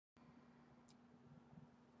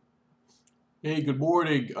Hey, good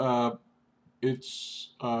morning. It's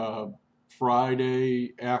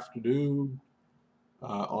Friday afternoon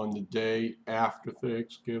on the day after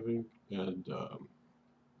Thanksgiving. And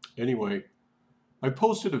anyway, I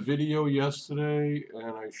posted a video yesterday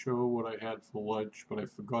and I show what I had for lunch, but I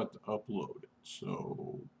forgot to upload it.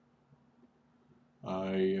 So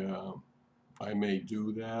I uh, I may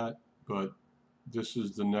do that, but this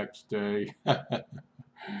is the next day.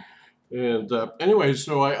 And anyway,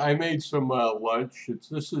 so I made some lunch.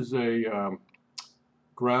 This is a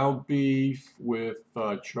ground beef with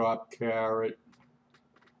chopped carrot,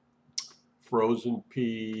 frozen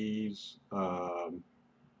peas,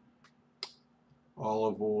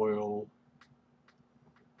 olive oil,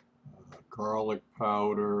 garlic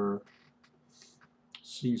powder,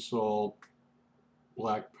 sea salt,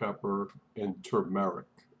 black pepper, and turmeric,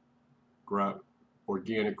 ground,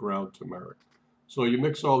 organic ground turmeric. So you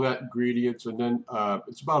mix all that ingredients, and then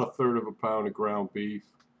it's about a third of a pound of ground beef,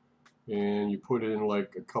 and you put in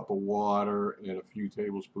like a cup of water and a few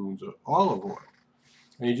tablespoons of olive oil.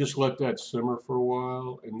 And you just let that simmer for a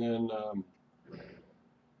while, and then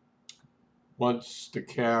once the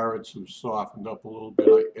carrots have softened up a little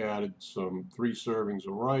bit, I added some 3 servings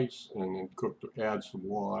of rice, and then add some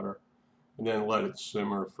water, and then let it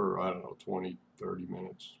simmer for, I don't know, 20, 30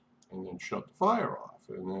 minutes, and then shut the fire off,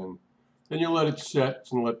 and then you let it set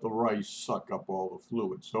and let the rice suck up all the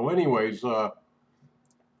fluid. So, anyways, I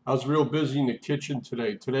was real busy in the kitchen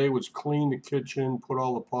today. Today was clean the kitchen, put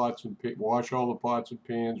all the pots and wash all the pots and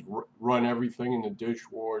pans, run everything in the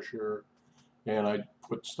dishwasher, and I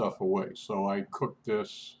put stuff away. So I cooked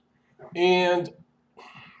this, and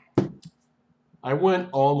I went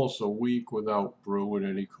almost a week without brewing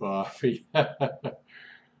any coffee.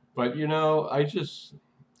 But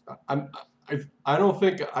I'm I don't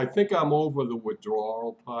think I think I'm over the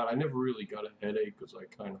withdrawal part. I never really got a headache because I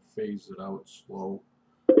kind of phased it out slow,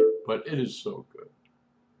 but it is so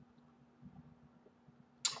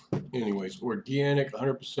good. Anyways, organic,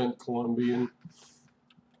 100% Colombian,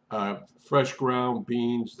 fresh ground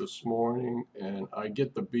beans this morning, and I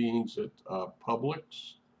get the beans at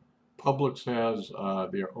Publix. Publix has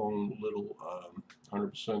their own little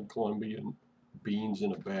 100% Colombian beans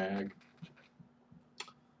in a bag.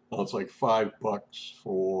 Well, it's like $5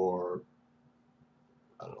 for,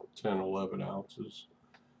 I don't know, 10, 11 ounces.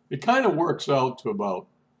 It kind of works out to about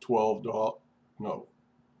 $12, no,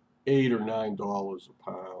 $8 or $9 a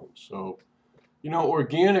pound. So,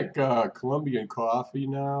 organic Colombian coffee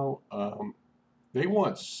now, they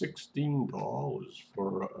want $16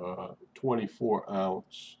 for a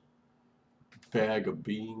 24-ounce bag of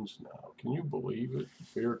beans now. Can you believe it?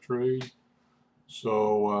 Fair trade.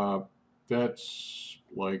 So that's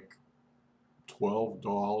like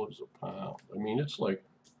 $12 a pound. I mean, it's like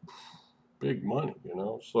big money.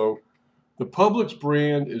 So the Publix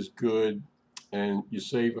brand is good, and you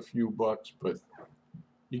save a few bucks, but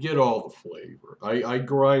you get all the flavor. I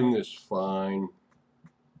grind this fine,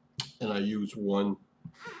 and I use one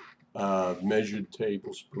measured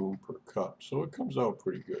tablespoon per cup, so it comes out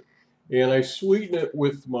pretty good. And I sweeten it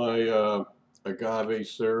with my agave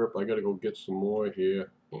syrup. I gotta go get some more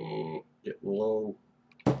here. Getting low.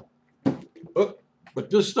 Oh,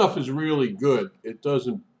 but this stuff is really good. It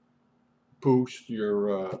doesn't boost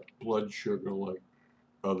your blood sugar like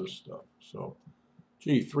other stuff. So,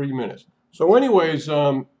 gee, 3 minutes. So, anyways,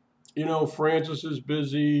 Francis is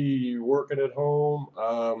busy working at home.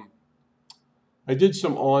 I did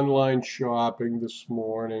some online shopping this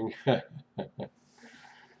morning.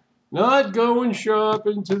 Not going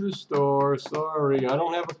shopping to the store. Sorry, I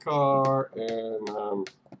don't have a car, and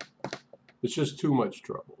it's just too much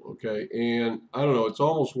trouble. Okay, and I don't know. It's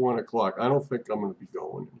almost 1 o'clock. I don't think I'm going to be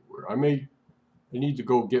going anywhere. I need to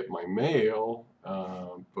go get my mail,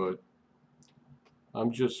 but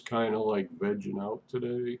I'm just kind of like vegging out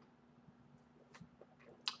today.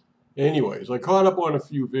 Anyways, I caught up on a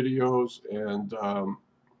few videos, and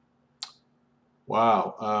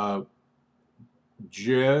wow,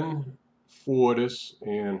 Jen Fortis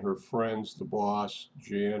and her friends, the boss,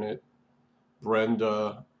 Janet,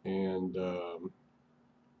 Brenda, and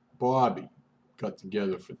Bobby, got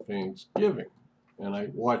together for Thanksgiving. And I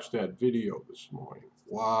watched that video this morning.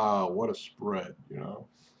 Wow, what a spread.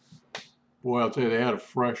 Boy, I'll tell you, they had a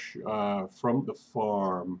fresh, from the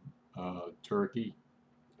farm turkey.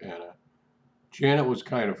 And Janet was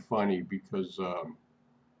kind of funny because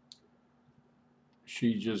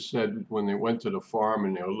she just said when they went to the farm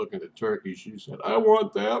and they were looking at the turkey, she said, "I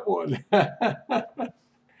want that one."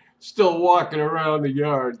 Still walking around the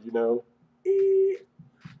yard.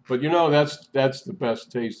 But that's the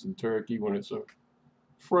best tasting turkey when it's a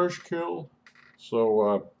fresh kill.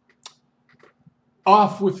 So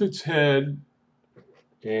off with its head,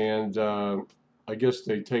 and I guess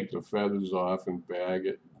they take the feathers off and bag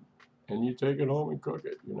it, and you take it home and cook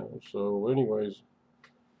it, you know. So anyways,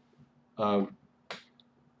 um,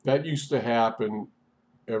 that used to happen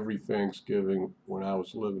every Thanksgiving when I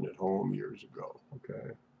was living at home years ago.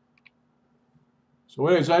 Okay. So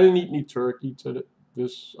anyways, I didn't eat any turkey to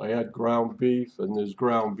this. I had ground beef, and there's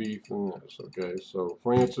ground beef in this. Okay. So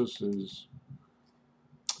Fran-Sez is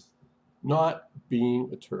not being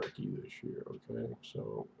a turkey this year. Okay.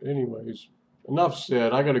 So anyways, enough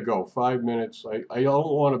said. I got to go. 5 minutes. I don't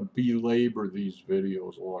want to belabor these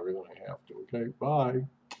videos longer than I have to. Okay. Bye.